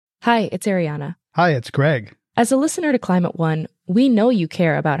Hi, it's Ariana. Hi, it's Greg. As a listener to Climate One, we know you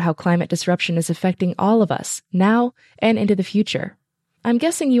care about how climate disruption is affecting all of us, now and into the future. I'm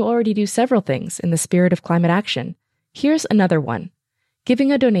guessing you already do several things in the spirit of climate action. Here's another one.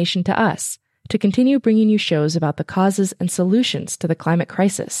 Giving a donation to us to continue bringing you shows about the causes and solutions to the climate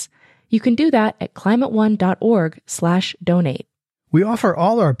crisis. You can do that at climateone.org/donate. We offer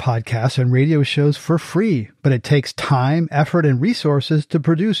all our podcasts and radio shows for free, but it takes time, effort, and resources to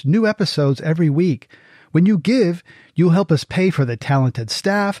produce new episodes every week. When you give, you'll help us pay for the talented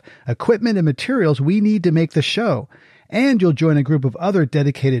staff, equipment, and materials we need to make the show. And you'll join a group of other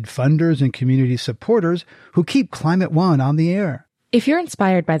dedicated funders and community supporters who keep Climate One on the air. If you're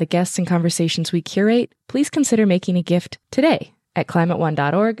inspired by the guests and conversations we curate, please consider making a gift today at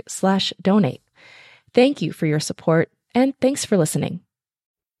climateone.org/donate. Thank you for your support, and thanks for listening.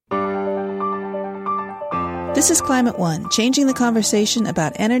 This is Climate One, changing the conversation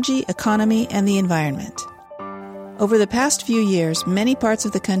about energy, economy, and the environment. Over the past few years, many parts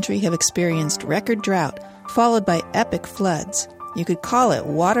of the country have experienced record drought, followed by epic floods. You could call it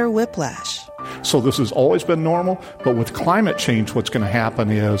water whiplash. So this has always been normal, but with climate change, what's going to happen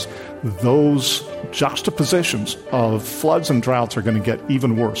is those juxtapositions of floods and droughts are going to get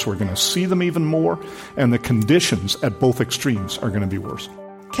even worse. We're going to see them even more, and the conditions at both extremes are going to be worse.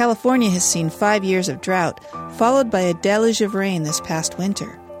 California has seen 5 years of drought, followed by a deluge of rain this past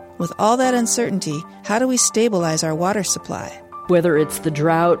winter. With all that uncertainty, how do we stabilize our water supply? Whether it's the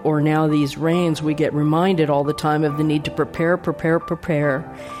drought or now these rains, we get reminded all the time of the need to prepare,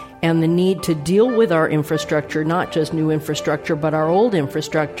 and the need to deal with our infrastructure, not just new infrastructure, but our old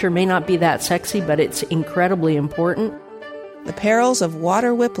infrastructure. May not be that sexy, but it's incredibly important. The perils of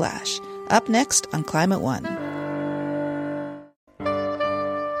water whiplash, up next on Climate One.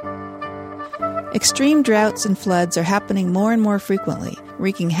 Extreme droughts and floods are happening more and more frequently,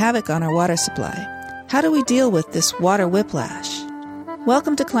 wreaking havoc on our water supply. How do we deal with this water whiplash?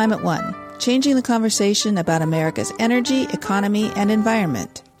 Welcome to Climate One, changing the conversation about America's energy, economy, and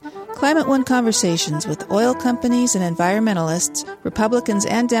environment. Climate One conversations with oil companies and environmentalists, Republicans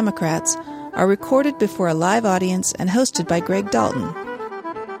and Democrats, are recorded before a live audience and hosted by Greg Dalton.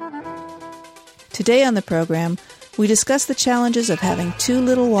 Today on the program, we discuss the challenges of having too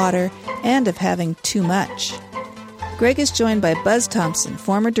little water and of having too much. Greg is joined by Buzz Thompson,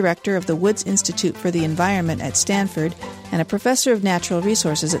 former director of the Woods Institute for the Environment at Stanford and a professor of natural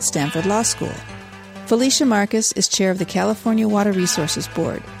resources at Stanford Law School. Felicia Marcus is chair of the California Water Resources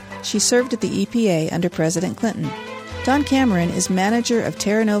Board. She served at the EPA under President Clinton. Don Cameron is manager of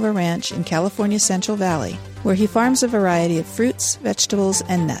Terra Nova Ranch in California's Central Valley, where he farms a variety of fruits, vegetables,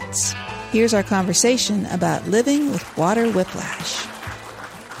 and nuts. Here's our conversation about living with water whiplash.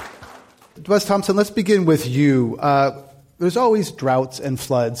 Buzz Thompson, let's begin with you. There's always droughts and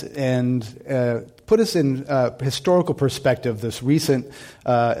floods, and put us in historical perspective, this recent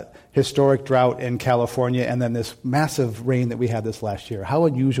historic drought in California and then this massive rain that we had this last year. How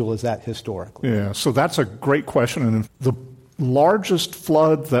unusual is that historically? Yeah, so that's a great question. And the largest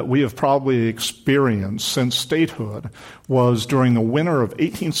flood that we have probably experienced since statehood was during the winter of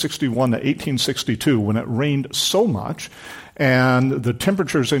 1861 to 1862 when it rained so much and the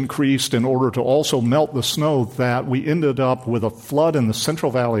temperatures increased in order to also melt the snow that we ended up with a flood in the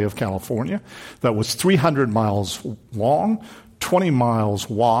Central Valley of California that was 300 miles long, 20 miles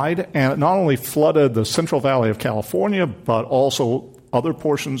wide, and it not only flooded the Central Valley of California, but also other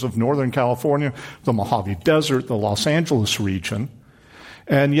portions of Northern California, the Mojave Desert, the Los Angeles region.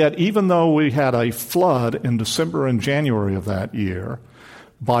 And yet, even though we had a flood in December and January of that year,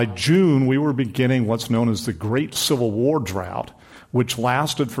 by June we were beginning what's known as the Great Civil War drought, which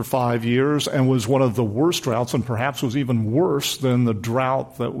lasted for 5 years and was one of the worst droughts and perhaps was even worse than the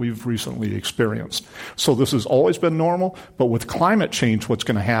drought that we've recently experienced. So this has always been normal, but with climate change, what's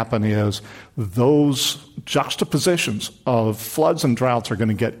going to happen is those juxtapositions of floods and droughts are going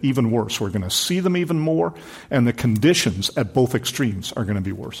to get even worse. We're going to see them even more, and the conditions at both extremes are going to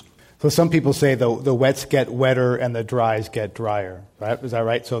be worse. So some people say the wets get wetter and the dries get drier, right? Is that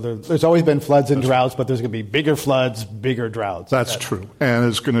right? So there's always been floods and droughts, but there's going to be bigger floods, bigger droughts. That's true. And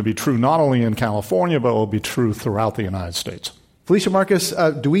it's going to be true not only in California, but it will be true throughout the United States. Felicia Marcus,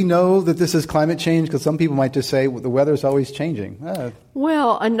 do we know that this is climate change? Because some people might just say the weather's always changing.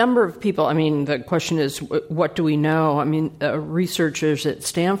 Well, a number of people, the question is, what do we know? Researchers at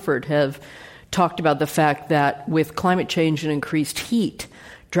Stanford have talked about the fact that with climate change and increased heat,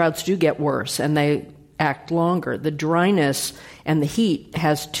 droughts do get worse and they act longer. The dryness and the heat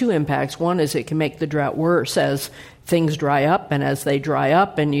has two impacts. One is it can make the drought worse as things dry up, and as they dry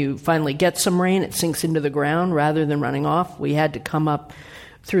up and you finally get some rain, it sinks into the ground rather than running off. We had to come up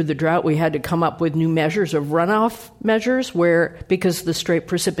through the drought, we had to come up with new measures of runoff measures because the straight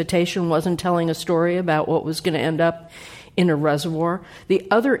precipitation wasn't telling a story about what was going to end up in a reservoir. The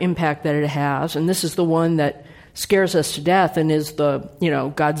other impact that it has, and this is the one that scares us to death and is the,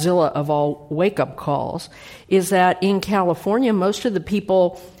 Godzilla of all wake-up calls, is that in California, most of the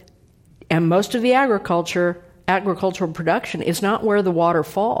people and most of the agricultural production is not where the water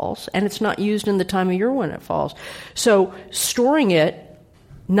falls, and it's not used in the time of year when it falls. So storing it,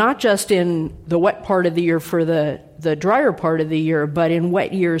 not just in the wet part of the year for the drier part of the year, but in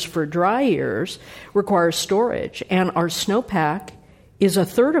wet years for dry years, requires storage. And our snowpack is a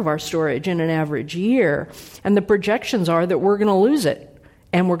third of our storage in an average year. And the projections are that we're going to lose it.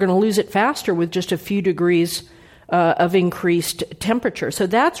 And we're going to lose it faster with just a few degrees of increased temperature. So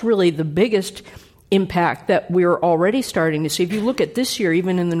that's really the biggest impact that we're already starting to see. If you look at this year,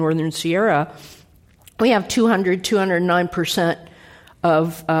 even in the Northern Sierra, we have 209%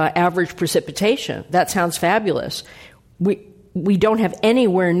 of average precipitation. That sounds fabulous. We don't have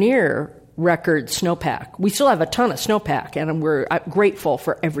anywhere near record snowpack. We still have a ton of snowpack, and we're grateful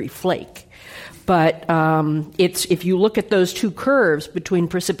for every flake. But if you look at those two curves between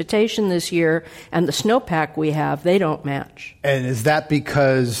precipitation this year and the snowpack we have, they don't match. And is that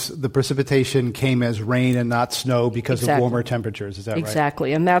because the precipitation came as rain and not snow because of warmer temperatures? Is that right?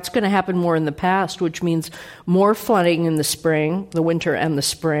 Exactly. And that's going to happen more in the past, which means more flooding in the spring, the winter and the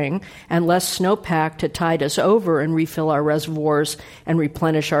spring, and less snowpack to tide us over and refill our reservoirs and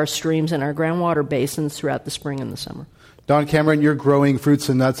replenish our streams and our groundwater basins throughout the spring and the summer. Don Cameron, you're growing fruits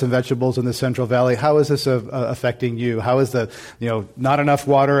and nuts and vegetables in the Central Valley. How is this affecting you? How is the, not enough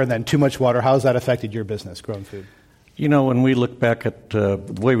water and then too much water, how has that affected your business, growing food? When we look back at the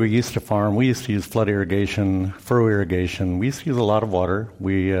way we used to farm, we used to use flood irrigation, furrow irrigation. We used to use a lot of water.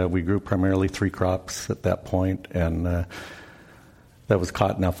 We grew primarily 3 crops at that point, and that was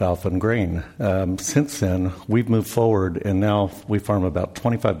cotton, alfalfa, and grain. Since then, we've moved forward, and now we farm about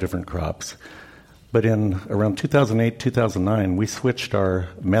 25 different crops. But in around 2008, 2009, we switched our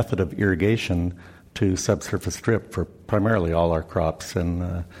method of irrigation to subsurface drip for primarily all our crops.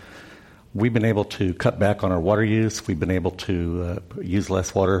 And we've been able to cut back on our water use. We've been able to use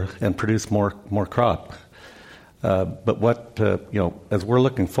less water and produce more crop. But as we're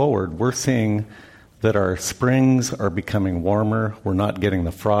looking forward, we're seeing that our springs are becoming warmer. We're not getting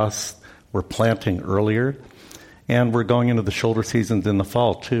the frost. We're planting earlier. And we're going into the shoulder seasons in the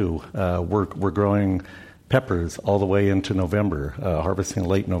fall, too. We're growing peppers all the way into November, harvesting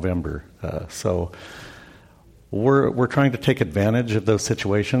late November. So we're trying to take advantage of those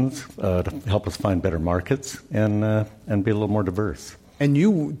situations to help us find better markets and be a little more diverse. And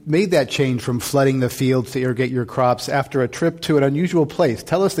you made that change from flooding the fields to irrigate your crops after a trip to an unusual place.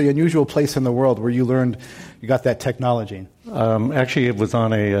 Tell us the unusual place in the world where you got that technology. Actually, it was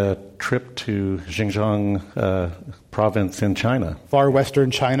on a trip to Xinjiang province in China. Far western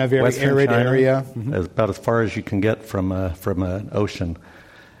China, very western arid China, area. Mm-hmm. About as far as you can get from an ocean.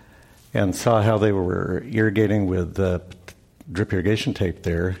 And saw how they were irrigating with drip irrigation tape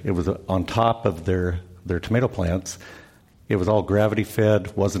there. It was on top of their tomato plants. It was all gravity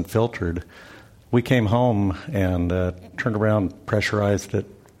fed, wasn't filtered. We came home and turned around, pressurized it,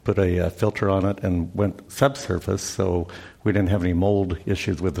 put a filter on it, and went subsurface, so we didn't have any mold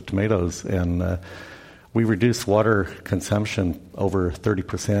issues with the tomatoes. And we reduced water consumption over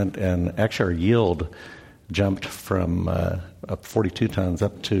 30%, and actually our yield jumped from 42 tons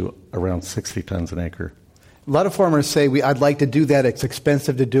up to around 60 tons an acre. A lot of farmers say, I'd like to do that. It's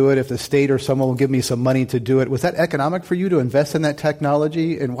expensive to do it. If the state or someone will give me some money to do it. Was that economic for you to invest in that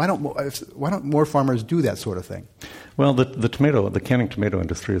technology? And why don't more farmers do that sort of thing? Well, the canning tomato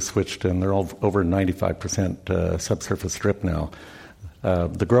industry has switched, and they're all over 95% subsurface drip now.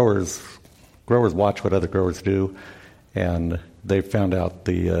 The growers watch what other growers do, and they found out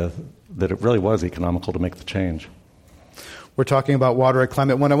that it really was economical to make the change. We're talking about water at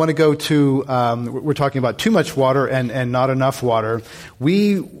Climate One. I want to go to, we're talking about too much water and not enough water.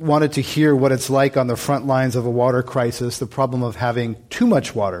 We wanted to hear what it's like on the front lines of a water crisis, the problem of having too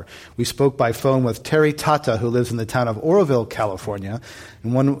much water. We spoke by phone with Terry Tata, who lives in the town of Oroville, California,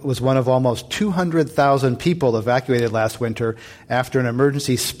 and was one of almost 200,000 people evacuated last winter after an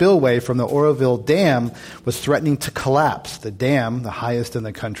emergency spillway from the Oroville Dam was threatening to collapse. The dam, the highest in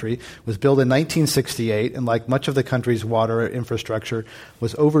the country, was built in 1968, and like much of the country's water infrastructure,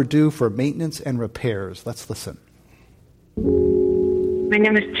 was overdue for maintenance and repairs. Let's listen. My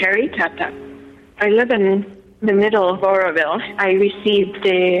name is Terry Tata. I live in the middle of Oroville. I received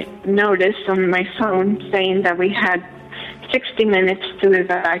a notice on my phone saying that we had 60 minutes to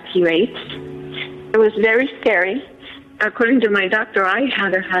evacuate. It was very scary, according to my doctor, I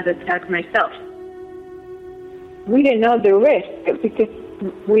had a heart attack myself. We didn't know the risk because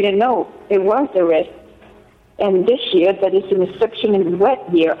we didn't know it was a risk. And this year, that is an exceptionally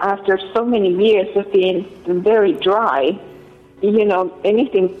wet year, after so many years of being very dry,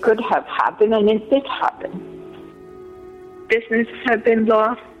 anything could have happened, and it did happen. Businesses have been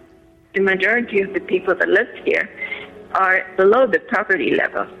lost. The majority of the people that live here are below the property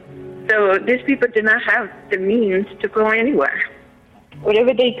level. So these people do not have the means to go anywhere.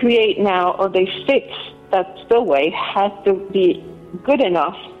 Whatever they create now or they fix, that spillway has to be good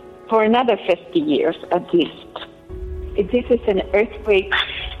enough for another 50 years at least. This is an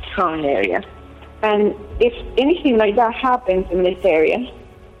earthquake-prone area. And if anything like that happens in this area,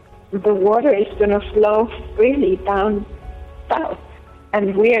 the water is going to flow freely down south,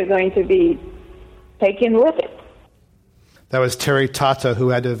 and we are going to be taken with it. That was Terry Tata, who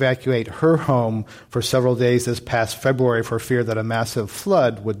had to evacuate her home for several days this past February for fear that a massive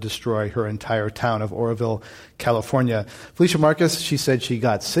flood would destroy her entire town of Oroville, California. Felicia Marcus, she said she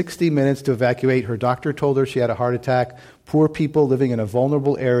got 60 minutes to evacuate. Her doctor told her she had a heart attack. Poor people living in a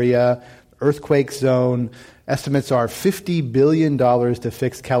vulnerable area, earthquake zone. Estimates are $50 billion to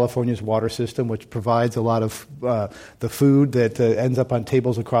fix California's water system, which provides a lot of the food that ends up on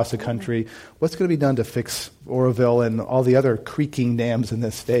tables across the country. What's going to be done to fix Oroville and all the other creaking dams in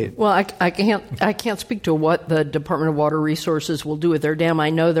this state? Well, I can't speak to what the Department of Water Resources will do with their dam.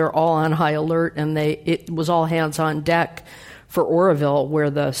 I know they're all on high alert, and it was all hands on deck for Oroville, where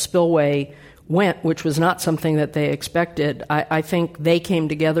the spillway went, which was not something that they expected. I think they came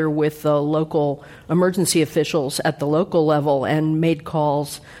together with the local emergency officials at the local level and made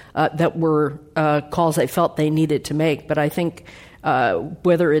calls that were calls they felt they needed to make. But I think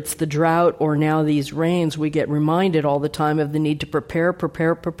whether it's the drought or now these rains, we get reminded all the time of the need to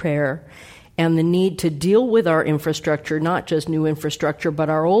prepare, and the need to deal with our infrastructure, not just new infrastructure, but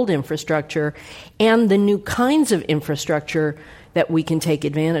our old infrastructure, and the new kinds of infrastructure that we can take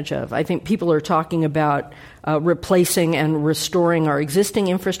advantage of. I think people are talking about replacing and restoring our existing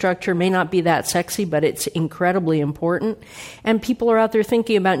infrastructure. May not be that sexy, but it's incredibly important. And people are out there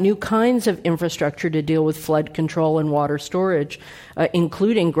thinking about new kinds of infrastructure to deal with flood control and water storage,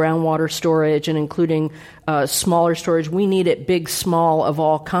 including groundwater storage and including smaller storage. We need it big, small, of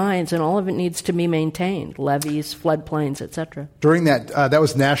all kinds, and all of it needs to be maintained, levees, floodplains, etc. During that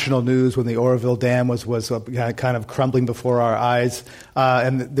was national news when the Oroville Dam was kind of crumbling before our eyes,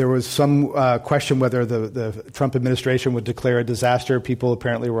 and there was some question whether the Trump administration would declare a disaster. People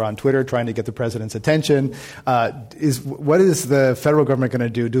apparently were on Twitter trying to get the president's attention. What is the federal government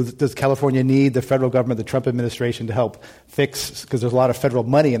going to do? Does California need the federal government, the Trump administration, to help fix, because there's a lot of federal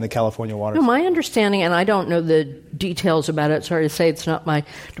money in the California water system? My understanding, and I don't know the details about it, sorry to say it's not my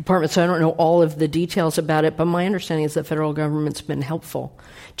department, so I don't know all of the details about it, but my understanding is the federal government's been helpful.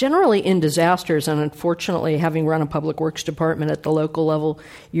 Generally in disasters, and unfortunately having run a public works department at the local level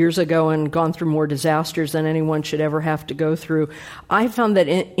years ago and gone through more disasters than anyone should ever have to go through, I found that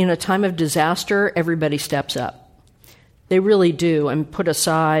in a time of disaster, everybody steps up. They really do, and put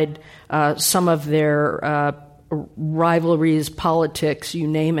aside some of their rivalries, politics, you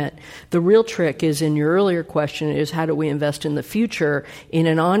name it. The real trick is, in your earlier question, is how do we invest in the future in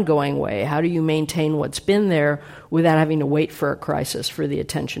an ongoing way? How do you maintain what's been there without having to wait for a crisis for the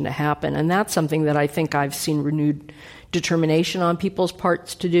attention to happen? And that's something that I think I've seen renewed determination on people's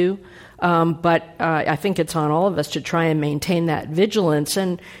parts to do. But I think it's on all of us to try and maintain that vigilance.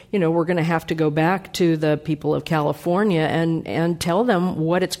 And, we're going to have to go back to the people of California and tell them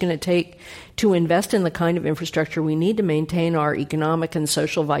what it's going to take to invest in the kind of infrastructure we need to maintain our economic and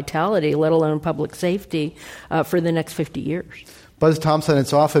social vitality, let alone public safety, for the next 50 years. Buzz Thompson,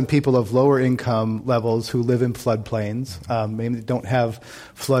 it's often people of lower income levels who live in floodplains, maybe don't have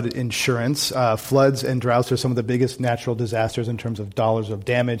flood insurance. Floods and droughts are some of the biggest natural disasters in terms of dollars of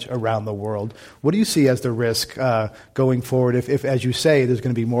damage around the world. What do you see as the risk going forward if, as you say, there's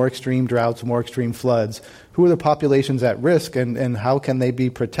going to be more extreme droughts, more extreme floods? Who are the populations at risk, and how can they be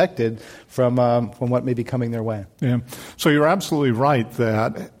protected from what may be coming their way? Yeah. So you're absolutely right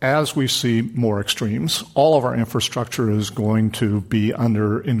that as we see more extremes, all of our infrastructure is going to be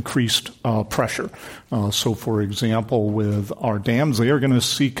under increased pressure. So, for example, with our dams, they are going to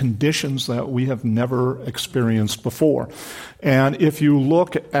see conditions that we have never experienced before. And if you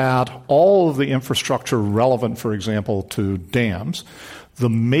look at all of the infrastructure relevant, for example, to dams, the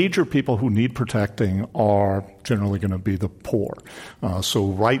major people who need protecting are generally going to be the poor. So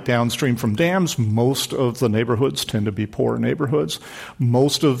right downstream from dams, most of the neighborhoods tend to be poor neighborhoods.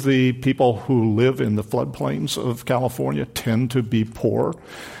 Most of the people who live in the floodplains of California tend to be poor.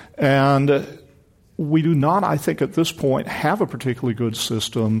 And we do not, I think, at this point, have a particularly good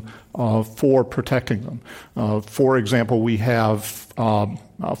system for protecting them. For example, we have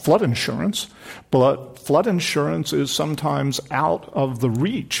flood insurance, but flood insurance is sometimes out of the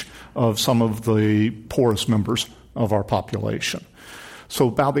reach of some of the poorest members of our population. So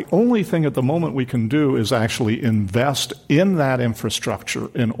about the only thing at the moment we can do is actually invest in that infrastructure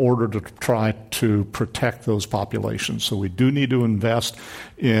in order to try to protect those populations. So we do need to invest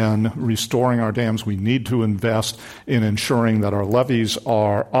in restoring our dams. We need to invest in ensuring that our levees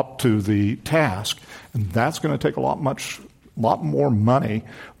are up to the task. And that's going to take a lot more money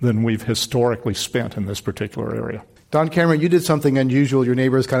than we've historically spent in this particular area. Don Cameron, you did something unusual. Your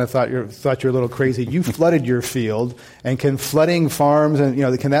neighbors kind of thought you're a little crazy. You flooded your field, and can flooding farms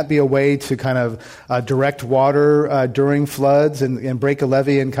and can that be a way to kind of direct water during floods and break a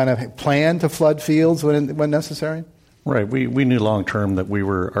levee and kind of plan to flood fields when necessary? Right. We knew long term that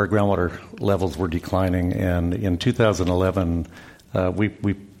our groundwater levels were declining, and in 2011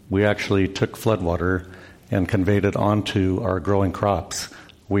 we actually took floodwater and conveyed it onto our growing crops.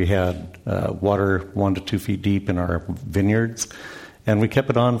 We had water 1 to 2 feet deep in our vineyards, and we kept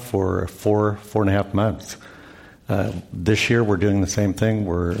it on for 4.5 months. This year, we're doing the same thing.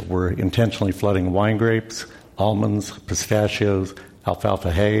 We're intentionally flooding wine grapes, almonds, pistachios,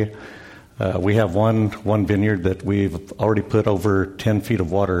 alfalfa hay. We have one vineyard that we've already put over 10 feet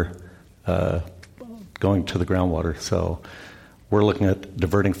of water going to the groundwater. So we're looking at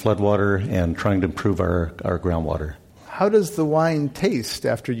diverting floodwater and trying to improve our groundwater. How does the wine taste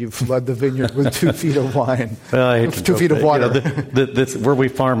after you flood the vineyard with 2 feet of wine? 2 feet of water. Where we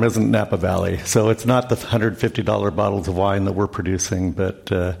farm isn't Napa Valley, so it's not the $150 bottles of wine that we're producing.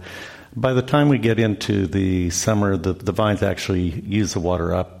 But by the time we get into the summer, the vines actually use the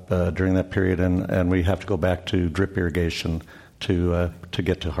water up during that period, and we have to go back to drip irrigation to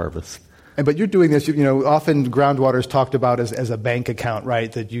get to harvest. But you're doing this, often groundwater is talked about as a bank account,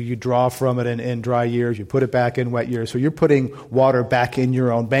 right? That you draw from it in dry years, you put it back in wet years. So you're putting water back in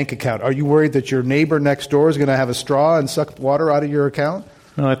your own bank account. Are you worried that your neighbor next door is going to have a straw and suck water out of your account?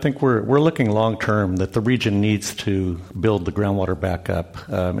 No, I think we're looking long term that the region needs to build the groundwater back up.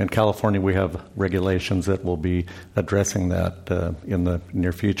 In California, we have regulations that will be addressing that in the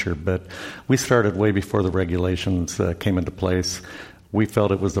near future. But we started way before the regulations came into place. We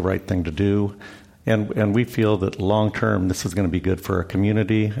felt it was the right thing to do, and we feel that long-term this is going to be good for our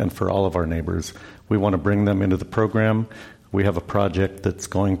community and for all of our neighbors. We want to bring them into the program. We have a project that's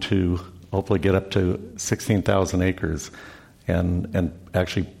going to hopefully get up to 16,000 acres and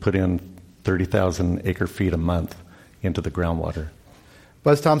actually put in 30,000 acre-feet a month into the groundwater.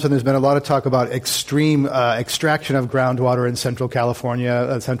 Buzz Thompson, there's been a lot of talk about extreme extraction of groundwater in Central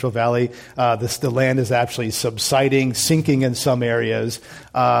California, Central Valley. The land is actually subsiding, sinking in some areas,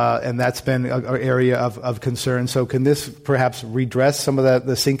 and that's been an area of concern. So can this perhaps redress some of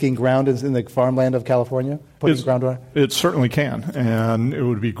the sinking ground in the farmland of California? Groundwater? It certainly can, and it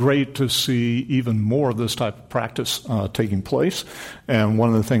would be great to see even more of this type of practice taking place. And one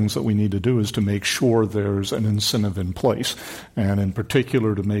of the things that we need to do is to make sure there's an incentive in place, and in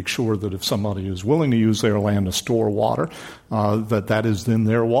particular to make sure that if somebody is willing to use their land to store water, that is then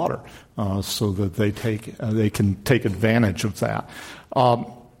their water, so that they can take advantage of that.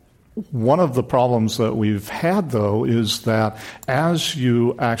 One of the problems that we've had, though, is that as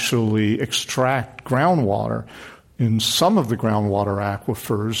you actually extract groundwater, in some of the groundwater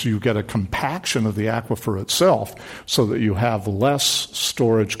aquifers, you get a compaction of the aquifer itself so that you have less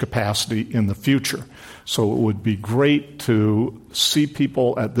storage capacity in the future. So it would be great to see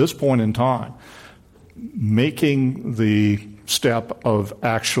people at this point in time making the step of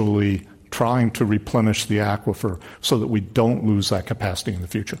actually trying to replenish the aquifer so that we don't lose that capacity in the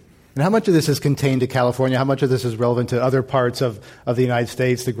future. And how much of this is contained to California? How much of this is relevant to other parts of the United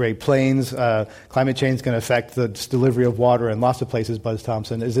States, the Great Plains? Climate change is going to affect the delivery of water in lots of places, Buzz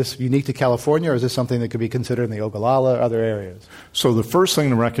Thompson. Is this unique to California, or is this something that could be considered in the Ogallala or other areas? So the first thing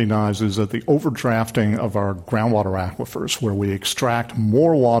to recognize is that the overdrafting of our groundwater aquifers, where we extract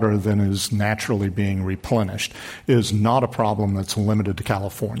more water than is naturally being replenished, is not a problem that's limited to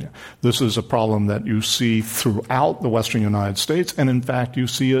California. This is a problem that you see throughout the western United States, and in fact you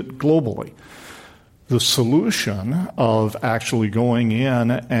see it globally. The solution of actually going in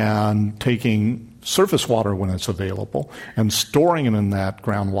and taking surface water when it's available and storing it in that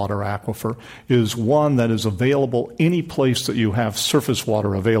groundwater aquifer is one that is available any place that you have surface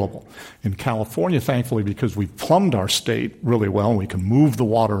water available. In California, thankfully, because we've plumbed our state really well and we can move the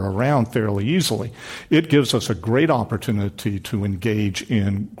water around fairly easily, it gives us a great opportunity to engage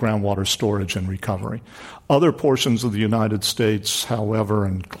in groundwater storage and recovery. Other portions of the United States, however,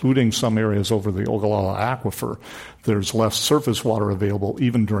 including some areas over the Ogallala Aquifer, there's less surface water available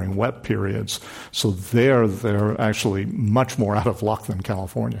even during wet periods. So they're actually much more out of luck than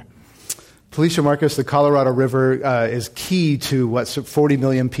California. Felicia Marcus, the Colorado River is key to 40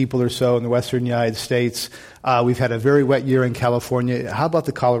 million people or so in the western United States. We've had a very wet year in California. How about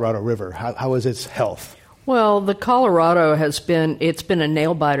the Colorado River? How is its health? Well, the Colorado it's been a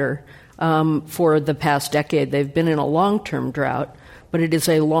nail-biter for the past decade. They've been in a long-term drought, but it is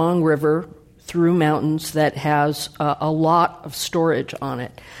a long river through mountains that has a lot of storage on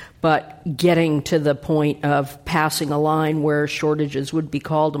it. But getting to the point of passing a line where shortages would be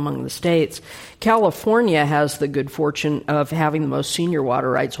called among the states, California has the good fortune of having the most senior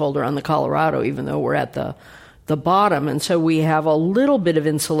water rights holder on the Colorado, even though we're at the bottom. And so we have a little bit of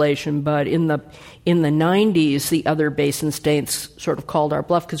insulation, but in the 90s, the other basin states sort of called our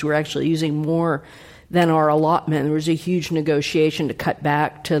bluff because we were actually using more than our allotment. There was a huge negotiation to cut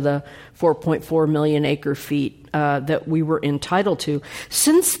back to the 4.4 million acre feet that we were entitled to.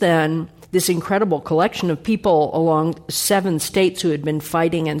 Since then, this incredible collection of people along 7 states who had been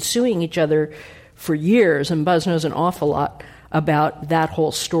fighting and suing each other for years, and Buzz knows an awful lot about that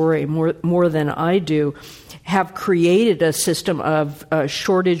whole story, more than I do, have created a system of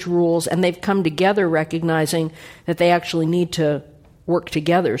shortage rules, and they've come together recognizing that they actually need to work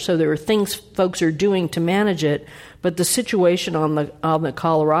together. So there are things folks are doing to manage it, but the situation on the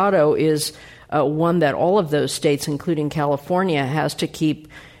Colorado is one that all of those states, including California, has to keep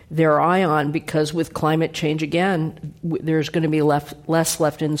their eye on, because with climate change, again, there's going to be less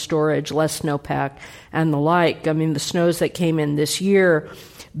left in storage, less snowpack, and the like. I mean, the snows that came in this year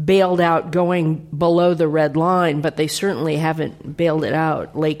bailed out going below the red line, but they certainly haven't bailed it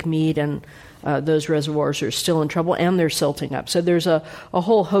out. Lake Mead and those reservoirs are still in trouble, and they're silting up. So there's a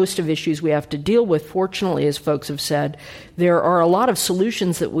whole host of issues we have to deal with. Fortunately, as folks have said, there are a lot of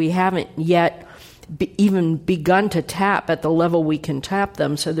solutions that we haven't yet even begun to tap at the level we can tap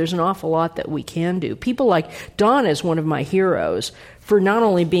them. So there's an awful lot that we can do. People like Don is one of my heroes for not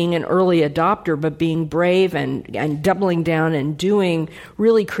only being an early adopter, but being brave and doubling down and doing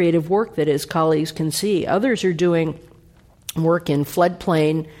really creative work that his colleagues can see. Others are doing work in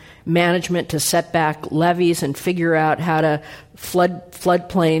floodplain management to set back levees and figure out how to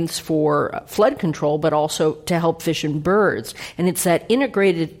floodplains for flood control, but also to help fish and birds. And it's that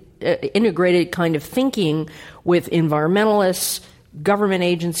integrated kind of thinking with environmentalists, government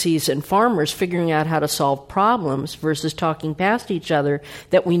agencies, and farmers figuring out how to solve problems versus talking past each other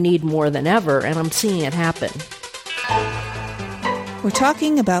that we need more than ever, and I'm seeing it happen. We're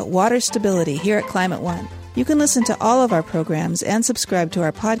talking about water stability here at Climate One. You can listen to all of our programs and subscribe to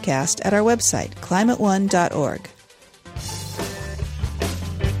our podcast at our website, climateone.org.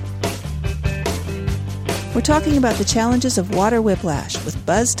 We're talking about the challenges of water whiplash with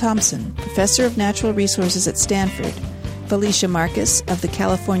Buzz Thompson, Professor of Natural Resources at Stanford, Felicia Marcus of the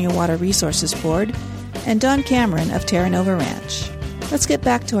California Water Resources Board, and Don Cameron of Terra Nova Ranch. Let's get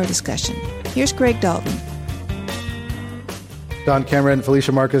back to our discussion. Here's Greg Dalton. Don Cameron,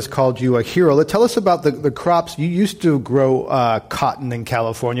 Felicia Marcus called you a hero. Tell us about the crops. You used to grow cotton in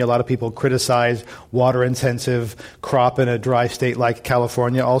California. A lot of people criticize water-intensive crop in a dry state like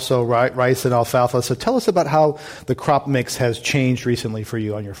California, also rice and alfalfa. So tell us about how the crop mix has changed recently for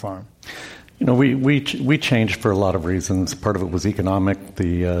you on your farm. You know, we changed for a lot of reasons. Part of it was economic.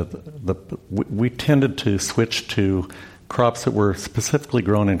 We tended to switch to crops that were specifically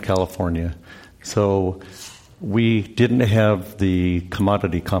grown in California. So we didn't have the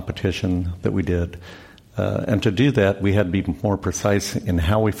commodity competition that we did. And to do that, we had to be more precise in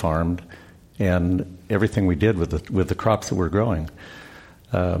how we farmed and everything we did with the crops that we're growing.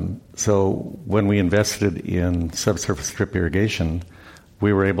 So when we invested in subsurface drip irrigation,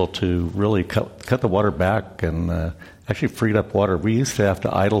 we were able to really cut the water back and actually freed up water. We used to have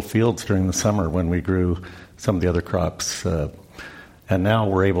to idle fields during the summer when we grew some of the other crops. And now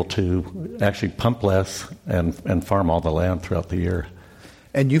we're able to actually pump less and farm all the land throughout the year.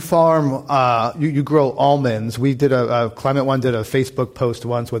 And you farm, you grow almonds. We did Climate One did a Facebook post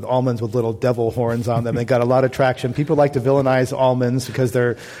once with almonds with little devil horns on them. They got a lot of traction. People like to villainize almonds because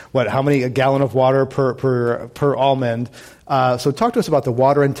they're, a gallon of water per almond. So talk to us about the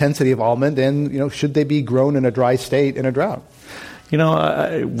water intensity of almond and, should they be grown in a dry state in a drought?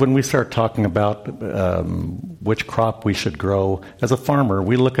 When we start talking about which crop we should grow, as a farmer,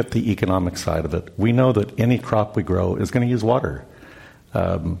 we look at the economic side of it. We know that any crop we grow is going to use water,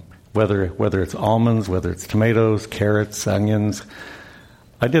 whether it's almonds, whether it's tomatoes, carrots, onions.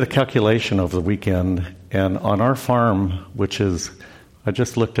 I did a calculation over the weekend, and on our farm, which is, I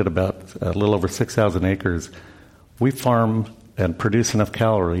just looked at about a little over 6,000 acres, we farm and produce enough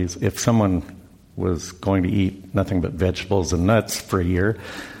calories if someone was going to eat nothing but vegetables and nuts for a year.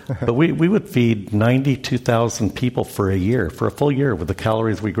 But we would feed 92,000 people for a full year with the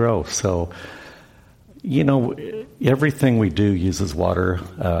calories we grow. So, everything we do uses water,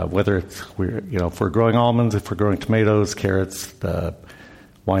 whether if we're growing almonds, if we're growing tomatoes, carrots,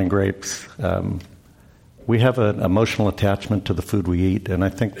 wine grapes. We have an emotional attachment to the food we eat, and I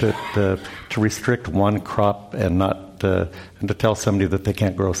think that to restrict one crop and to tell somebody that they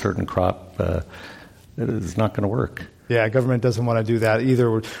can't grow a certain crop is not going to work. Yeah, government doesn't want to do that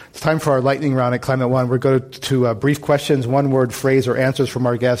either. It's time for our lightning round at Climate One. We're going to brief questions, one-word phrase or answers from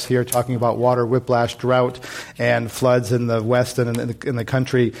our guests here, talking about water, whiplash, drought, and floods in the West and in the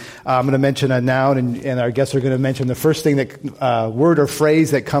country. I'm going to mention a noun, and our guests are going to mention the first thing that word or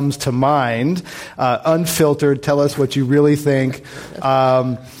phrase that comes to mind. Unfiltered. Tell us what you really think.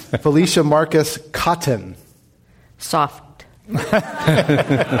 Felicia Marcus, cotton. Soft.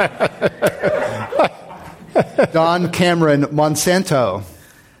 Don Cameron, Monsanto.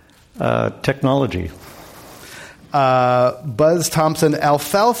 Technology. Buzz Thompson,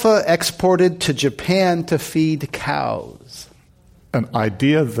 alfalfa exported to Japan to feed cows. An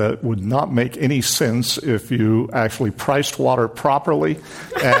idea that would not make any sense if you actually priced water properly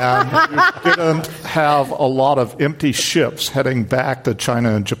and you didn't have a lot of empty ships heading back to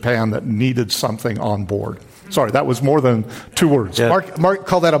China and Japan that needed something on board. Sorry, that was more than 2 words. Yeah. Mark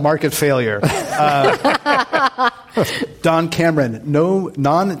call that a market failure. Don Cameron, no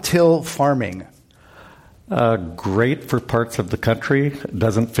non-till farming. Great for parts of the country.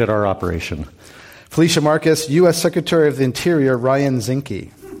 Doesn't fit our operation. Felicia Marcus, U.S. Secretary of the Interior, Ryan Zinke.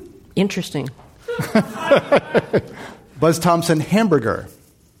 Interesting. Buzz Thompson, hamburger.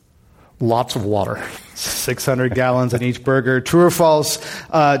 Lots of water. 600 gallons in each burger. True or false?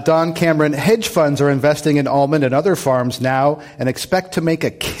 Don Cameron, hedge funds are investing in almond and other farms now and expect to make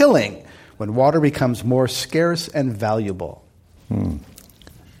a killing when water becomes more scarce and valuable.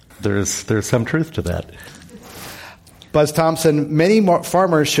 There's some truth to that. Buzz Thompson, many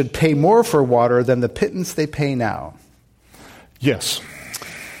farmers should pay more for water than the pittance they pay now. Yes.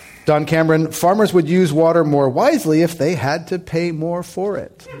 Don Cameron, farmers would use water more wisely if they had to pay more for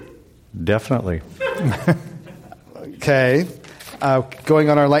it. Definitely. Okay. Going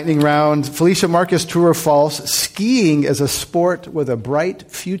on our lightning round. Felicia Marcus, true or false? Skiing is a sport with a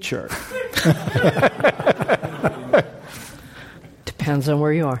bright future. Depends on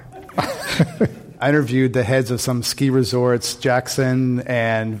where you are. I interviewed the heads of some ski resorts, Jackson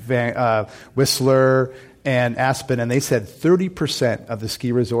and Whistler and Aspen, and they said 30% of the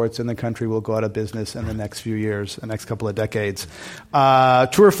ski resorts in the country will go out of business in the next few years, the next couple of decades.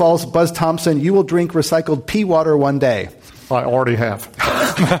 True or false? Buzz Thompson, you will drink recycled pea water one day. I already have.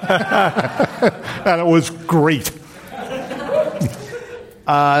 And it was great.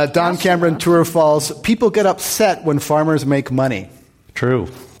 Don Cameron, true or false? People get upset when farmers make money. True.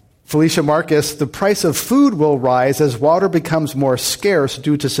 Felicia Marcus, the price of food will rise as water becomes more scarce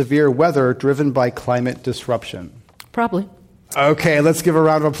due to severe weather driven by climate disruption. Probably. Okay, let's give a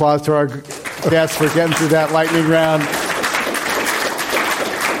round of applause to our guests for getting through that lightning round.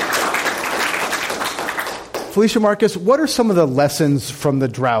 Felicia Marcus, what are some of the lessons from the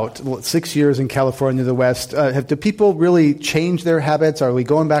drought? 6 years in California, the West. Do people really change their habits? Are we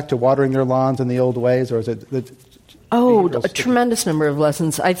going back to watering their lawns in the old ways, or is it... a tremendous number of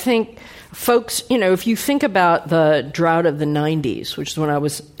lessons. I think folks, if you think about the drought of the 90s, which is when I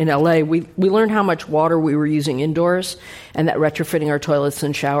was in LA, we learned how much water we were using indoors, and that retrofitting our toilets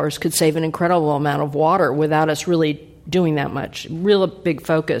and showers could save an incredible amount of water without us really doing that much. Real big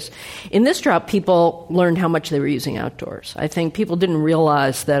focus. In this drought, people learned how much they were using outdoors. I think people didn't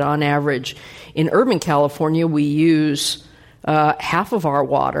realize that on average in urban California, we use half of our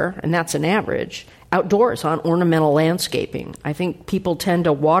water, and that's an average, outdoors on ornamental landscaping. I think people tend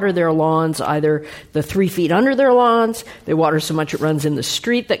to water their lawns either the 3 feet under their lawns, they water so much it runs in the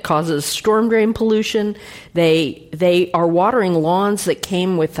street that causes storm drain pollution. They are watering lawns that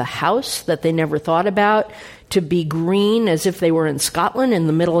came with the house that they never thought about to be green as if they were in Scotland in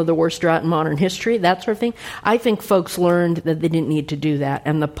the middle of the worst drought in modern history, that sort of thing. I think folks learned that they didn't need to do that,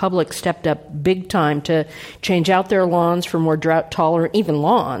 and the public stepped up big time to change out their lawns for more drought-tolerant, even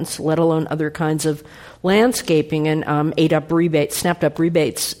lawns, let alone other kinds of landscaping and snapped up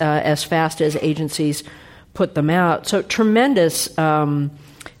rebates as fast as agencies put them out. So tremendous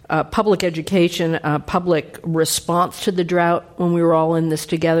public education, public response to the drought when we were all in this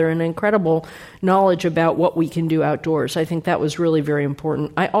together, and incredible knowledge about what we can do outdoors. I think that was really very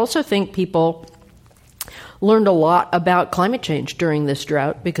important. I also think people learned a lot about climate change during this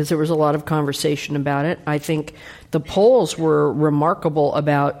drought because there was a lot of conversation about it. I think the polls were remarkable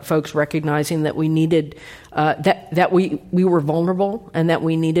about folks recognizing that we needed that we were vulnerable and that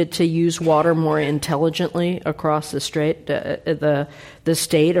we needed to use water more intelligently across the state. A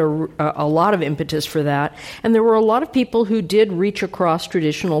lot of impetus for that, and there were a lot of people who did reach across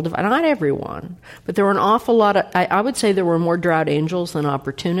traditional. Not everyone, but there were an awful lot of. I would say there were more drought angels than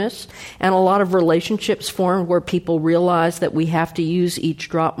opportunists, and a lot of relationships formed where people realized that we have to use each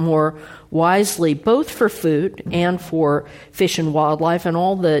drop more wisely, both for food and for fish and wildlife, and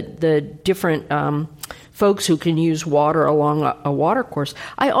all the different folks who can use water along a water course.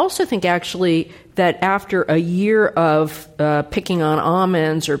 I also think actually that after a year of picking on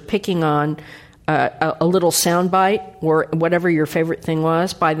almonds or picking on a little soundbite or whatever your favorite thing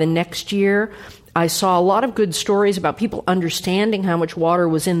was, by the next year I saw a lot of good stories about people understanding how much water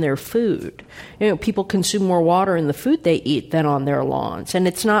was in their food. People consume more water in the food they eat than on their lawns. And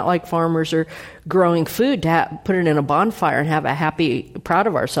it's not like farmers are growing food to put it in a bonfire and have a happy, proud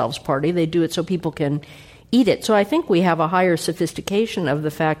of ourselves party. They do it so people can eat it. So I think we have a higher sophistication of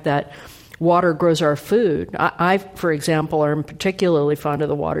the fact that water grows our food. I, for example, am particularly fond of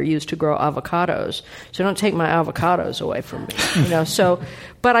the water used to grow avocados. So don't take my avocados away from me.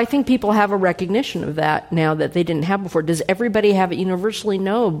 But I think people have a recognition of that now that they didn't have before. Does everybody have it universally?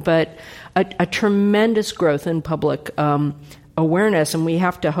 No, but a tremendous growth in public awareness, and we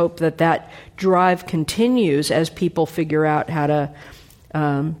have to hope that drive continues as people figure out how to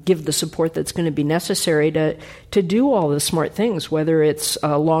give the support that's going to be necessary to do all the smart things, whether it's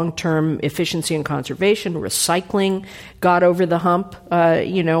long-term efficiency and conservation, recycling, got over the hump,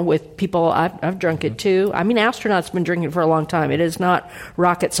 with people. I've drunk it too. I mean, astronauts have been drinking it for a long time. It is not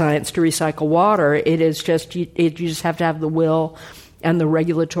rocket science to recycle water. It is just, you just have to have the will and the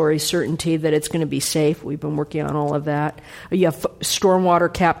regulatory certainty that it's going to be safe. We've been working on all of that. You have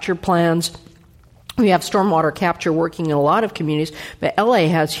stormwater capture plans. We have stormwater capture working in a lot of communities, but LA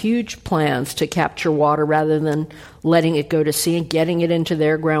has huge plans to capture water rather than letting it go to sea and getting it into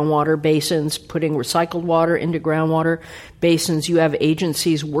their groundwater basins, putting recycled water into groundwater basins. You have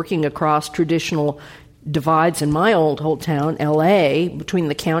agencies working across traditional divides in my old town, LA, between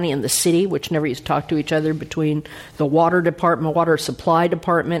the county and the city, which never used to talk to each other, between the water department, water supply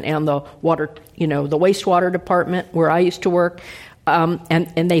department, and the the wastewater department where I used to work.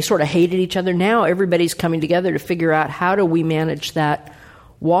 And they sort of hated each other. Now everybody's coming together to figure out how do we manage that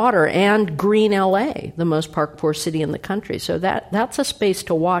water and green LA, the most park-poor city in the country. So that's a space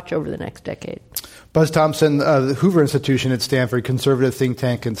to watch over the next decade. Buzz Thompson, the Hoover Institution at Stanford, conservative think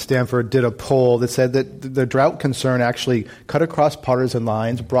tank in Stanford, did a poll that said that the drought concern actually cut across partisan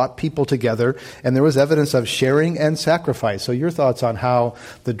lines, brought people together, and there was evidence of sharing and sacrifice. So your thoughts on how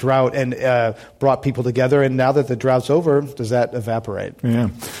the drought brought people together, and now that the drought's over, does that evaporate?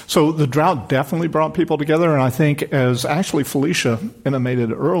 Yeah. So the drought definitely brought people together, and I think, as actually Felicia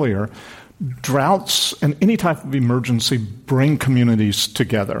intimated earlier, droughts and any type of emergency bring communities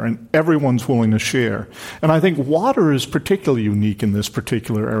together, and everyone's willing to share. And I think water is particularly unique in this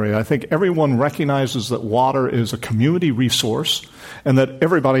particular area. I think everyone recognizes that water is a community resource and that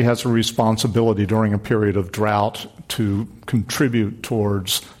everybody has a responsibility during a period of drought to contribute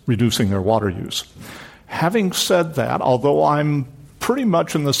towards reducing their water use. Having said that, although I'm pretty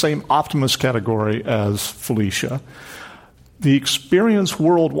much in the same optimist category as Felicia, the experience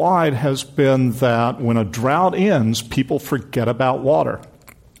worldwide has been that when a drought ends, people forget about water.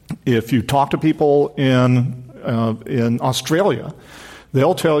 If you talk to people in Australia,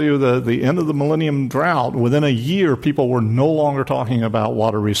 they'll tell you that the end of the millennium drought, within a year, people were no longer talking about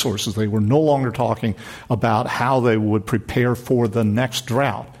water resources. They were no longer talking about how they would prepare for the next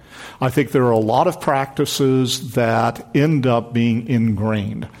drought. I think there are a lot of practices that end up being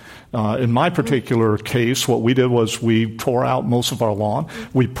ingrained. In my particular case, what we did was we tore out most of our lawn.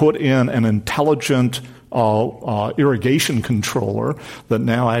 We put in an intelligent irrigation controller that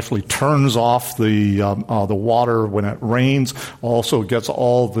now actually turns off the water when it rains, also gets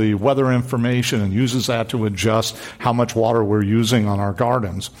all the weather information and uses that to adjust how much water we're using on our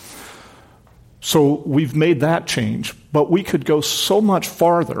gardens. So we've made that change, but we could go so much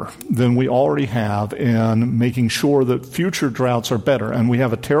farther than we already have in making sure that future droughts are better. And we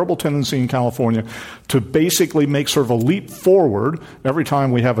have a terrible tendency in California to basically make sort of a leap forward every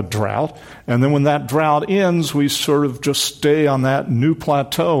time we have a drought. And then when that drought ends, we sort of just stay on that new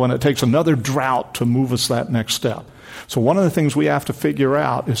plateau, and it takes another drought to move us that next step. So one of the things we have to figure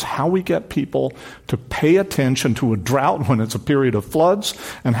out is how we get people to pay attention to a drought when it's a period of floods,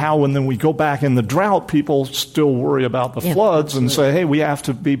 and how when then we go back in the drought, people still worry about the floods and say, hey, we have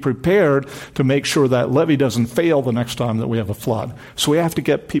to be prepared to make sure that levee doesn't fail the next time that we have a flood. So we have to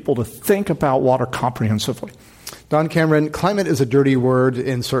get people to think about water comprehensively. Don Cameron, climate is a dirty word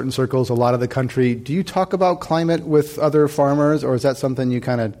in certain circles, a lot of the country. Do you talk about climate with other farmers, or is that something you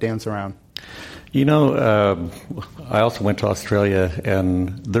kind of dance around? You know, I also went to Australia,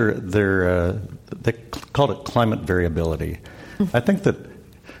 and they called it climate variability. I think that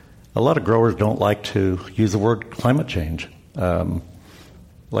a lot of growers don't like to use the word climate change. Like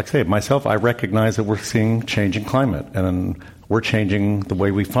I say, myself, I recognize that we're seeing changing climate, and we're changing the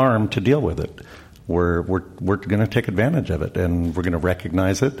way we farm to deal with it. We're going to take advantage of it, and we're going to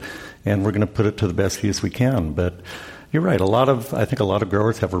recognize it, and we're going to put it to the best use we can. But you're right. I think a lot of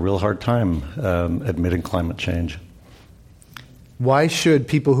growers have a real hard time admitting climate change. Why should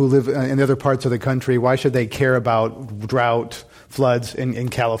people who live in other parts of the country, why should they care about drought, floods in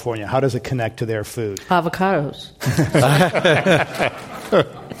California? How does it connect to their food? Avocados.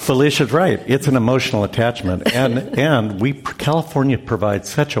 Felicia's right. It's an emotional attachment. And California provides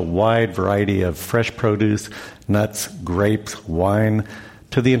such a wide variety of fresh produce, nuts, grapes, wine,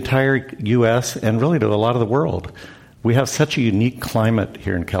 to the entire U.S. and really to a lot of the world. We have such a unique climate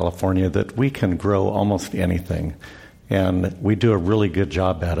here in California that we can grow almost anything, and we do a really good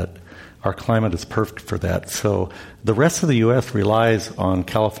job at it. Our climate is perfect for that. So the rest of the U.S. relies on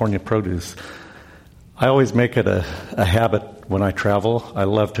California produce. I always make it a habit when I travel. I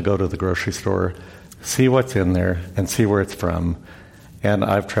love to go to the grocery store, see what's in there, and see where it's from. And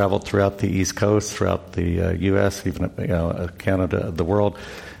I've traveled throughout the East Coast, throughout the U.S., even Canada, the world.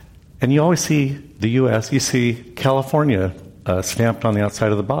 And you always see the U.S., you see California stamped on the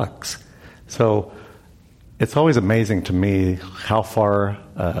outside of the box. So it's always amazing to me how far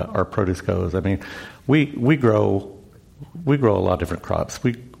our produce goes. I mean, we grow a lot of different crops.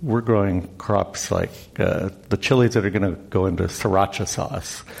 We're growing crops like the chilies that are going to go into sriracha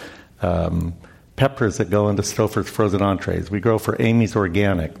sauce, peppers that go into Stouffer's frozen entrees. We grow for Amy's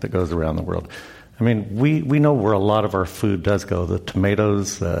Organic that goes around the world. I mean, we know where a lot of our food does go. The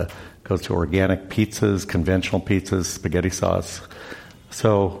tomatoes goes to organic pizzas, conventional pizzas, spaghetti sauce.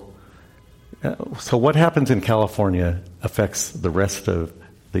 So what happens in California affects the rest of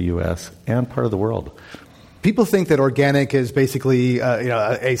the U.S. and part of the world. People think that organic is basically,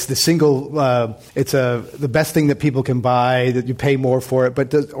 it's the the best thing that people can buy, that you pay more for it. But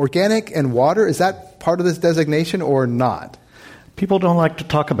does organic and water, is that part of this designation or not? People don't like to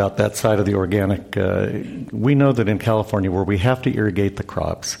talk about that side of the organic. We know that in California, where we have to irrigate the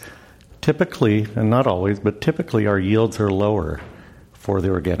crops, typically, and not always, but typically our yields are lower for the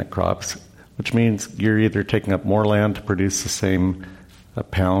organic crops, which means you're either taking up more land to produce the same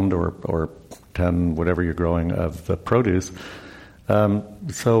pound or ton, whatever you're growing of the produce.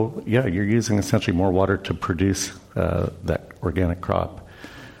 So, you're using essentially more water to produce that organic crop.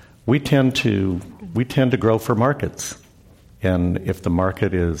 We tend to grow for markets. And if the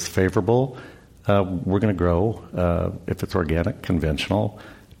market is favorable, we're going to grow, if it's organic, conventional,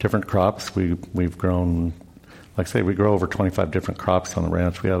 different crops. We've grown, like I say, we grow over 25 different crops on the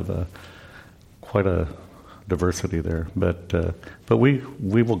ranch. We have quite a diversity there. But we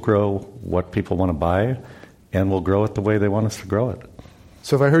will grow what people want to buy, and we'll grow it the way they want us to grow it.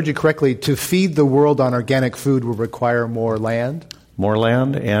 So if I heard you correctly, to feed the world on organic food will require more land? More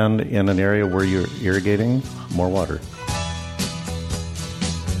land, and in an area where you're irrigating, more water.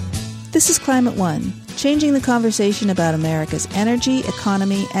 This is Climate One, changing the conversation about America's energy,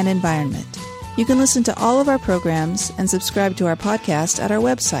 economy, and environment. You can listen to all of our programs and subscribe to our podcast at our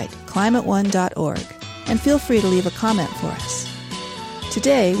website, climateone.org, and feel free to leave a comment for us.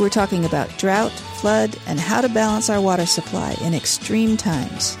 Today, we're talking about drought, flood, and how to balance our water supply in extreme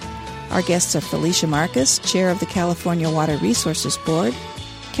times. Our guests are Felicia Marcus, chair of the California Water Resources Board,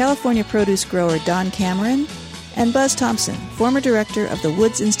 California produce grower Don Cameron, and Buzz Thompson, former director of the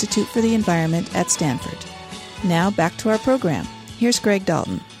Woods Institute for the Environment at Stanford. Now, back to our program. Here's Greg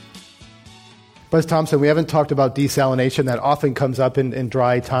Dalton. Buzz Thompson, we haven't talked about desalination. That often comes up in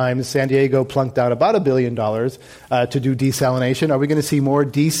dry times. San Diego plunked out about $1 billion to do desalination. Are we going to see more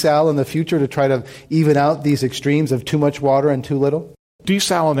desal in the future to try to even out these extremes of too much water and too little?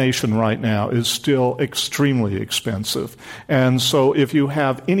 Desalination right now is still extremely expensive. And so if you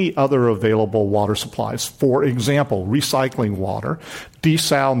have any other available water supplies, for example, recycling water,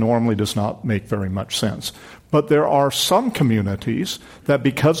 desal normally does not make very much sense. But there are some communities that,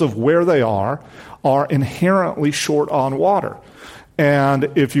 because of where they are inherently short on water. And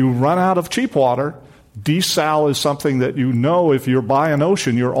if you run out of cheap water, desal is something that if you're by an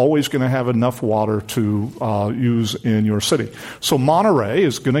ocean, you're always going to have enough water to use in your city. So Monterey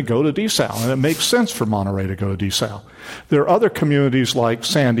is going to go to desal, and it makes sense for Monterey to go to desal. There are other communities like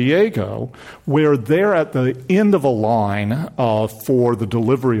San Diego where they're at the end of a line for the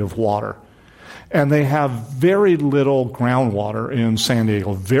delivery of water. And they have very little groundwater in San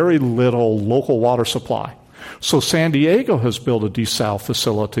Diego, very little local water supply. So San Diego has built a desal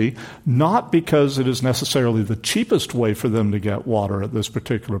facility, not because it is necessarily the cheapest way for them to get water at this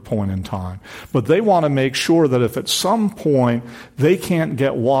particular point in time, but they want to make sure that if at some point they can't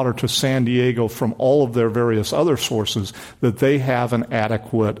get water to San Diego from all of their various other sources, that they have an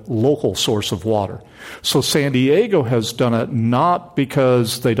adequate local source of water. So San Diego has done it not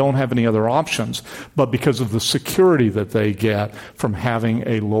because they don't have any other options, but because of the security that they get from having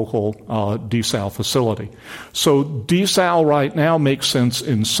a local desal facility. So desal right now makes sense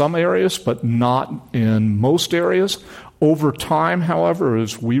in some areas, but not in most areas. Over time, however,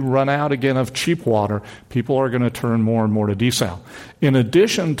 as we run out again of cheap water, people are going to turn more and more to desal. In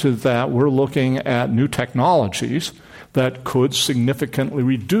addition to that, we're looking at new technologies that could significantly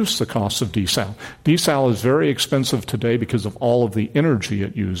reduce the cost of desal. Desal is very expensive today because of all of the energy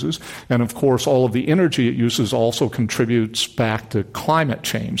it uses. And of course, all of the energy it uses also contributes back to climate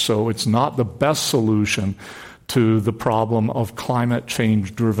change. So it's not the best solution to the problem of climate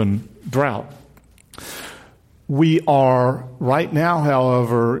change-driven drought. We are right now,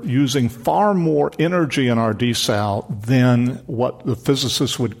 however, using far more energy in our desal than what the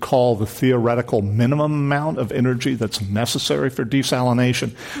physicists would call the theoretical minimum amount of energy that's necessary for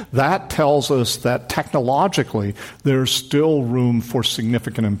desalination. That tells us that technologically there's still room for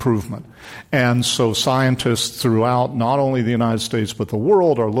significant improvement. And so scientists throughout not only the United States but the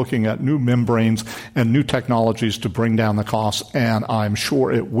world are looking at new membranes and new technologies to bring down the costs, and I'm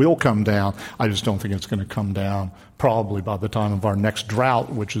sure it will come down. I just don't think it's going to come down probably by the time of our next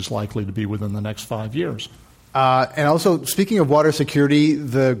drought, which is likely to be within the next 5 years. And also, speaking of water security,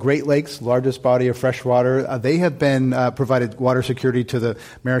 the Great Lakes, largest body of fresh water, they have been provided water security to the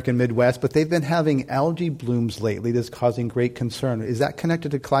American Midwest, but they've been having algae blooms lately that's causing great concern. Is that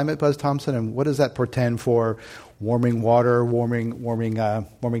connected to climate, Buzz Thompson, and what does that portend for warming water, warming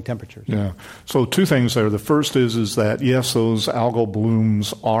temperatures? Yeah. So two things there. The first is that, yes, those algal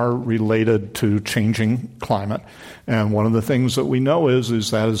blooms are related to changing climate. And one of the things that we know is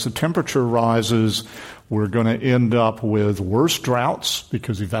that as the temperature rises, we're going to end up with worse droughts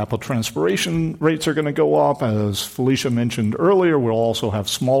because evapotranspiration rates are going to go up. As Felicia mentioned earlier, we'll also have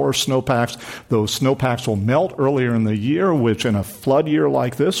smaller snowpacks. Those snowpacks will melt earlier in the year, which in a flood year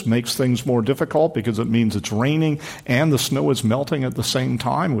like this makes things more difficult because it means it's raining and the snow is melting at the same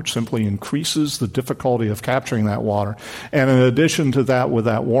time, which simply increases the difficulty of capturing that water. And in addition to that, with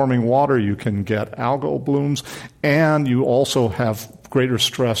that warming water, you can get algal blooms, and you also have greater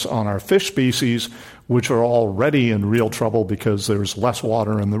stress on our fish species, which are already in real trouble because there's less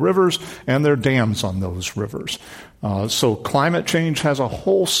water in the rivers and there are dams on those rivers. So climate change has a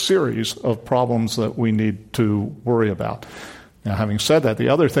whole series of problems that we need to worry about. Now, having said that, the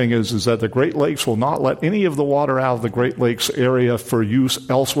other thing is that the Great Lakes will not let any of the water out of the Great Lakes area for use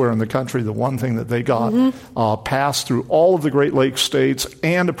elsewhere in the country. The one thing that they got passed through all of the Great Lakes states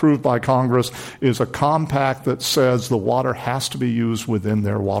and approved by Congress is a compact that says the water has to be used within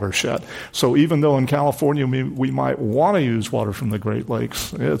their watershed. So even though in California we might want to use water from the Great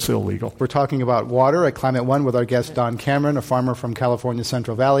Lakes, it's illegal. We're talking about water at Climate One with our guest Don Cameron, a farmer from California's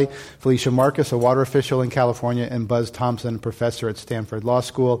Central Valley, Felicia Marcus, a water official in California, and Buzz Thompson, professor at Stanford Law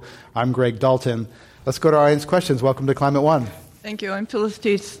School. I'm Greg Dalton. Let's go to our audience questions. Welcome to Climate One. Thank you. I'm Phyllis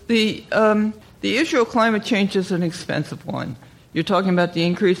Dietz. The issue of climate change is an expensive one. You're talking about the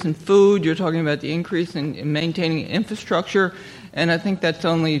increase in food. You're talking about the increase in maintaining infrastructure. And I think that's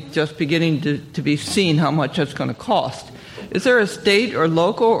only just beginning to be seen how much that's going to cost. Is there a state or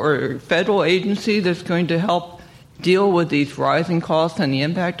local or federal agency that's going to help deal with these rising costs and the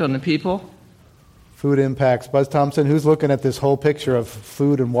impact on the people? Food impacts. Buzz Thompson, who's looking at this whole picture of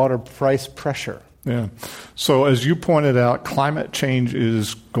food and water price pressure? Yeah. So as you pointed out, climate change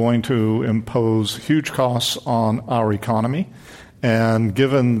is going to impose huge costs on our economy. And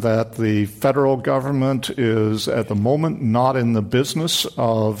given that the federal government is at the moment not in the business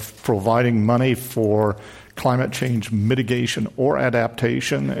of providing money for climate change mitigation or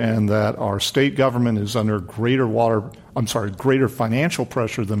adaptation, and that our state government is under greater financial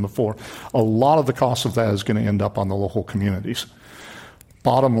pressure than before, a lot of the cost of that is going to end up on the local communities.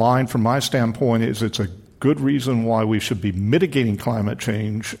 Bottom line, from my standpoint, is it's a good reason why we should be mitigating climate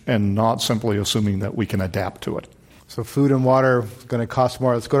change and not simply assuming that we can adapt to it. So food and water is going to cost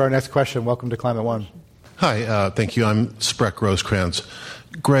more. Let's go to our next question. Welcome to Climate One. Hi, thank you. I'm Spreck Rosecrans.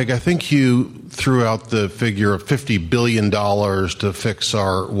 Greg, I think you threw out the figure of $50 billion to fix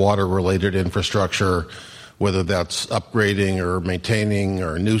our water-related infrastructure, whether that's upgrading or maintaining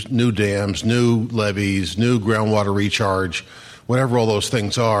or new dams, new levees, new groundwater recharge, whatever all those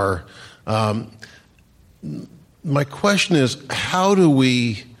things are. My question is, how do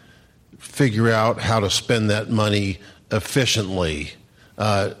we figure out how to spend that money efficiently?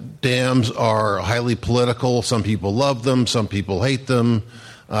 Dams are highly political. Some people love them. Some people hate them.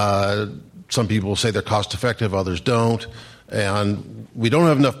 Some people say they're cost effective. Others don't. And we don't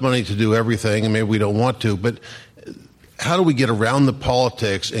have enough money to do everything, and maybe we don't want to. But how do we get around the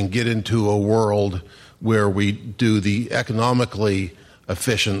politics and get into a world where we do the economically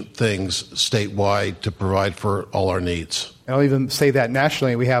efficient things statewide to provide for all our needs? I'll even say that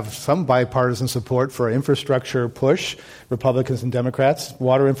nationally, we have some bipartisan support for infrastructure push. Republicans and Democrats,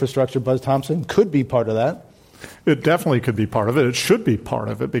 water infrastructure, Buzz Thompson, could be part of that. It definitely could be part of it. It should be part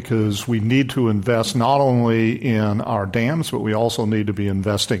of it because we need to invest not only in our dams, but we also need to be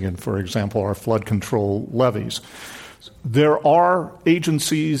investing in, for example, our flood control levees. There are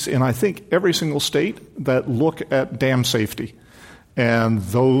agencies in, I think, every single state that look at dam safety. And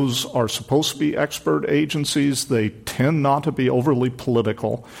those are supposed to be expert agencies. They tend not to be overly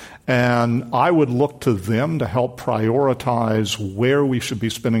political. And I would look to them to help prioritize where we should be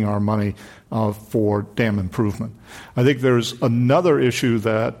spending our money for dam improvement. I think there's another issue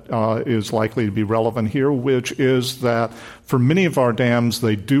that is likely to be relevant here, which is that for many of our dams,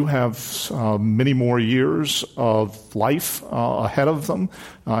 they do have many more years of life ahead of them,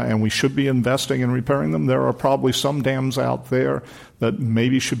 and we should be investing in repairing them. There are probably some dams out there that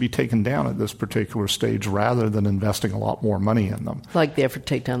maybe should be taken down at this particular stage rather than investing a lot more money in them. Like the effort to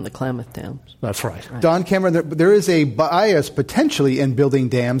take down the Klamath dams. That's right. Don Cameron, there is a bias potentially in building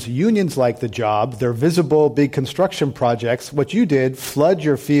dams. Unions like the job. They're visible, big construction projects. What you did, flood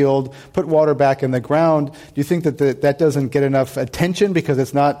your field, put water back in the ground. Do you think that that doesn't get enough attention because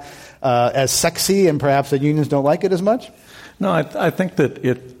it's not as sexy and perhaps the unions don't like it as much? No, I think that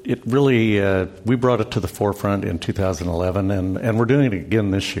it really, we brought it to the forefront in 2011, and we're doing it again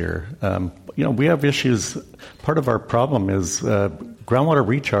this year. We have issues. Part of our problem is groundwater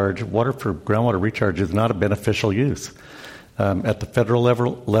recharge. Water for groundwater recharge is not a beneficial use at the federal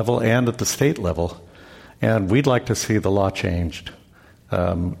level and at the state level. And we'd like to see the law changed.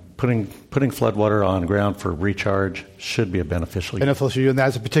 Putting floodwater on ground for recharge should be a beneficial use. Beneficial use, and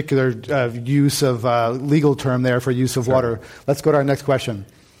that's a particular use of legal term there for use of water. Let's go to our next question.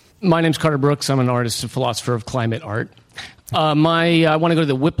 My name's Carter Brooks. I'm an artist and philosopher of climate art. I want to go to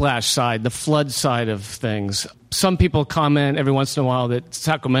the whiplash side, the flood side of things. Some people comment every once in a while that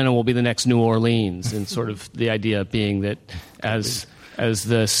Sacramento will be the next New Orleans, and sort of the idea being that as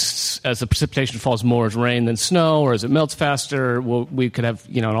the precipitation falls more as rain than snow, or as it melts faster, we could have,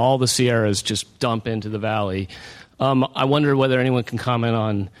 all the Sierras just dump into the valley. I wonder whether anyone can comment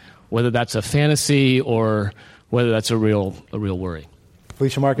on whether that's a fantasy or whether that's a real worry.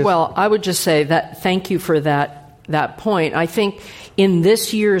 Felicia Marcus? Well, I would just say that thank you for that point. I think in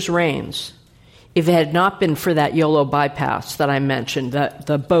this year's rains, if it had not been for that YOLO bypass that I mentioned,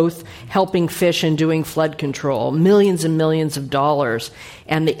 the both helping fish and doing flood control, millions and millions of dollars,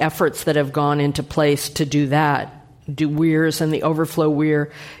 and the efforts that have gone into place to do that, do weirs and the overflow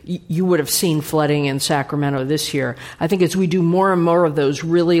weir, you would have seen flooding in Sacramento this year. I think as we do more and more of those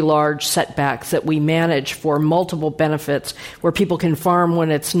really large setbacks that we manage for multiple benefits, where people can farm when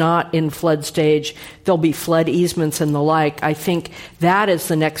it's not in flood stage, there'll be flood easements and the like. I think that is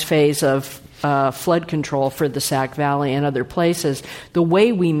the next phase of flood control for the Sac Valley and other places. The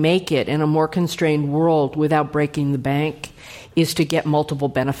way we make it in a more constrained world without breaking the bank is to get multiple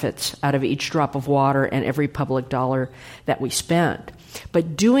benefits out of each drop of water and every public dollar that we spend.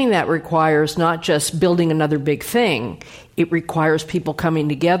 But doing that requires not just building another big thing. It requires people coming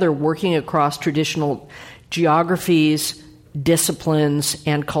together, working across traditional geographies, disciplines,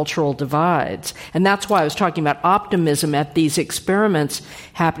 and cultural divides. And that's why I was talking about optimism at these experiments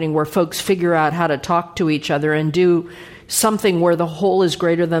happening where folks figure out how to talk to each other and do something where the whole is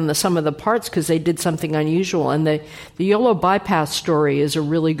greater than the sum of the parts because they did something unusual. And the YOLO bypass story is a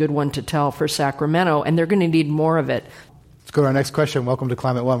really good one to tell for Sacramento, and they're going to need more of it. Let's go to our next question. Welcome to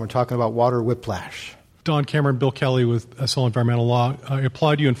Climate One. We're talking about water whiplash. Don Cameron, Bill Kelly with SL Environmental Law. I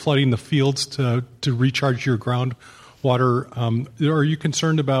applaud you in flooding the fields to recharge your groundwater. Are you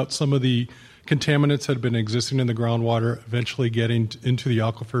concerned about some of the contaminants that have been existing in the groundwater eventually getting into the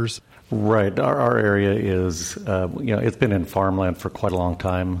aquifers? Right. Our area is, it's been in farmland for quite a long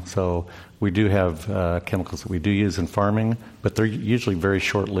time. So we do have chemicals that we do use in farming, but they're usually very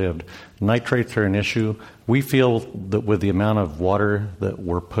short-lived. Nitrates are an issue. We feel that with the amount of water that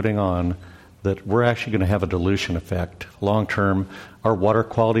we're putting on, that we're actually going to have a dilution effect. Long term, our water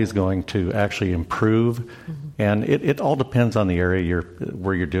quality is going to actually improve, and it all depends on the area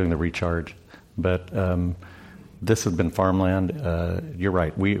where you're doing the recharge. But this has been farmland. You're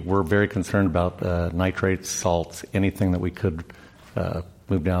right. We're very concerned about nitrates, salts, anything that we could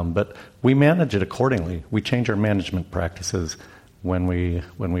move down. But we manage it accordingly. We change our management practices when we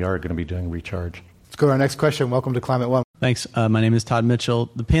are going to be doing recharge. Let's go to our next question. Welcome to Climate One. Thanks. My name is Todd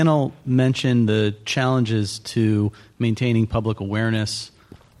Mitchell. The panel mentioned the challenges to maintaining public awareness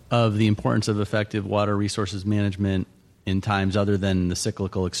of the importance of effective water resources management in times other than the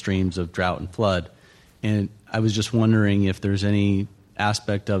cyclical extremes of drought and flood. And I was just wondering if there's any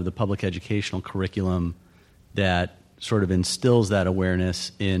aspect of the public educational curriculum that sort of instills that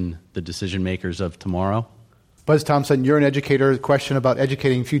awareness in the decision makers of tomorrow. Buzz Thompson, you're an educator. Question about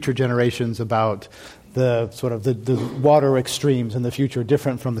educating future generations about the sort of the water extremes in the future,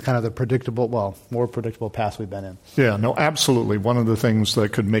 different from the kind of the more predictable past we've been in. Yeah, no, absolutely. One of the things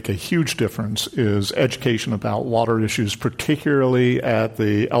that could make a huge difference is education about water issues, particularly at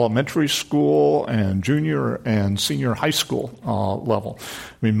the elementary school and junior and senior high school level.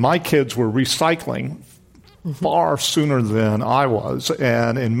 I mean, my kids were recycling far sooner than I was,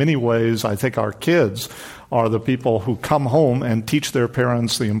 and in many ways, I think our kids are the people who come home and teach their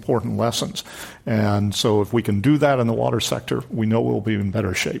parents the important lessons. And so if we can do that in the water sector, we know we'll be in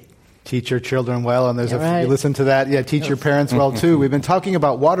better shape. Teach your children well, and there's you listen to that. Yeah, teach your parents well, too. We've been talking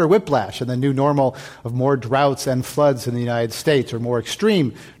about water whiplash and the new normal of more droughts and floods in the United States, or more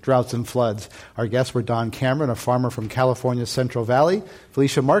extreme droughts and floods. Our guests were Don Cameron, a farmer from California's Central Valley,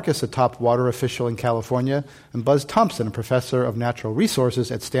 Felicia Marcus, a top water official in California, and Buzz Thompson, a professor of natural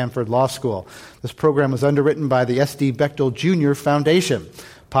resources at Stanford Law School. This program was underwritten by the S.D. Bechtel Jr. Foundation.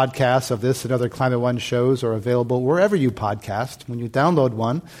 Podcasts of this and other Climate One shows are available wherever you podcast. When you download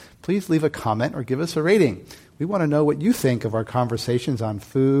one, please leave a comment or give us a rating. We want to know what you think of our conversations on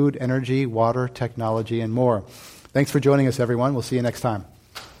food, energy, water, technology, and more. Thanks for joining us, everyone. We'll see you next time.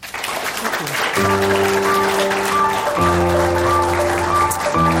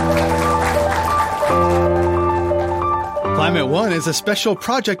 Climate One is a special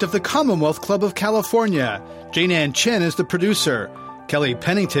project of the Commonwealth Club of California. Jane Ann Chen is the producer. Kelly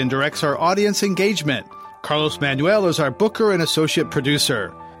Pennington directs our audience engagement. Carlos Manuel is our booker and associate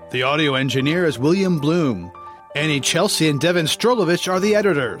producer. The audio engineer is William Bloom. Annie Chelsea and Devin Strolovich are the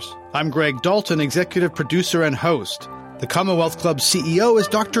editors. I'm Greg Dalton, executive producer and host. The Commonwealth Club CEO is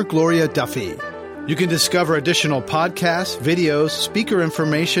Dr. Gloria Duffy. You can discover additional podcasts, videos, speaker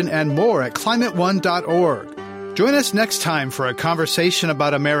information, and more at climateone.org. Join us next time for a conversation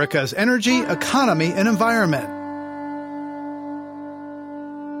about America's energy, economy, and environment.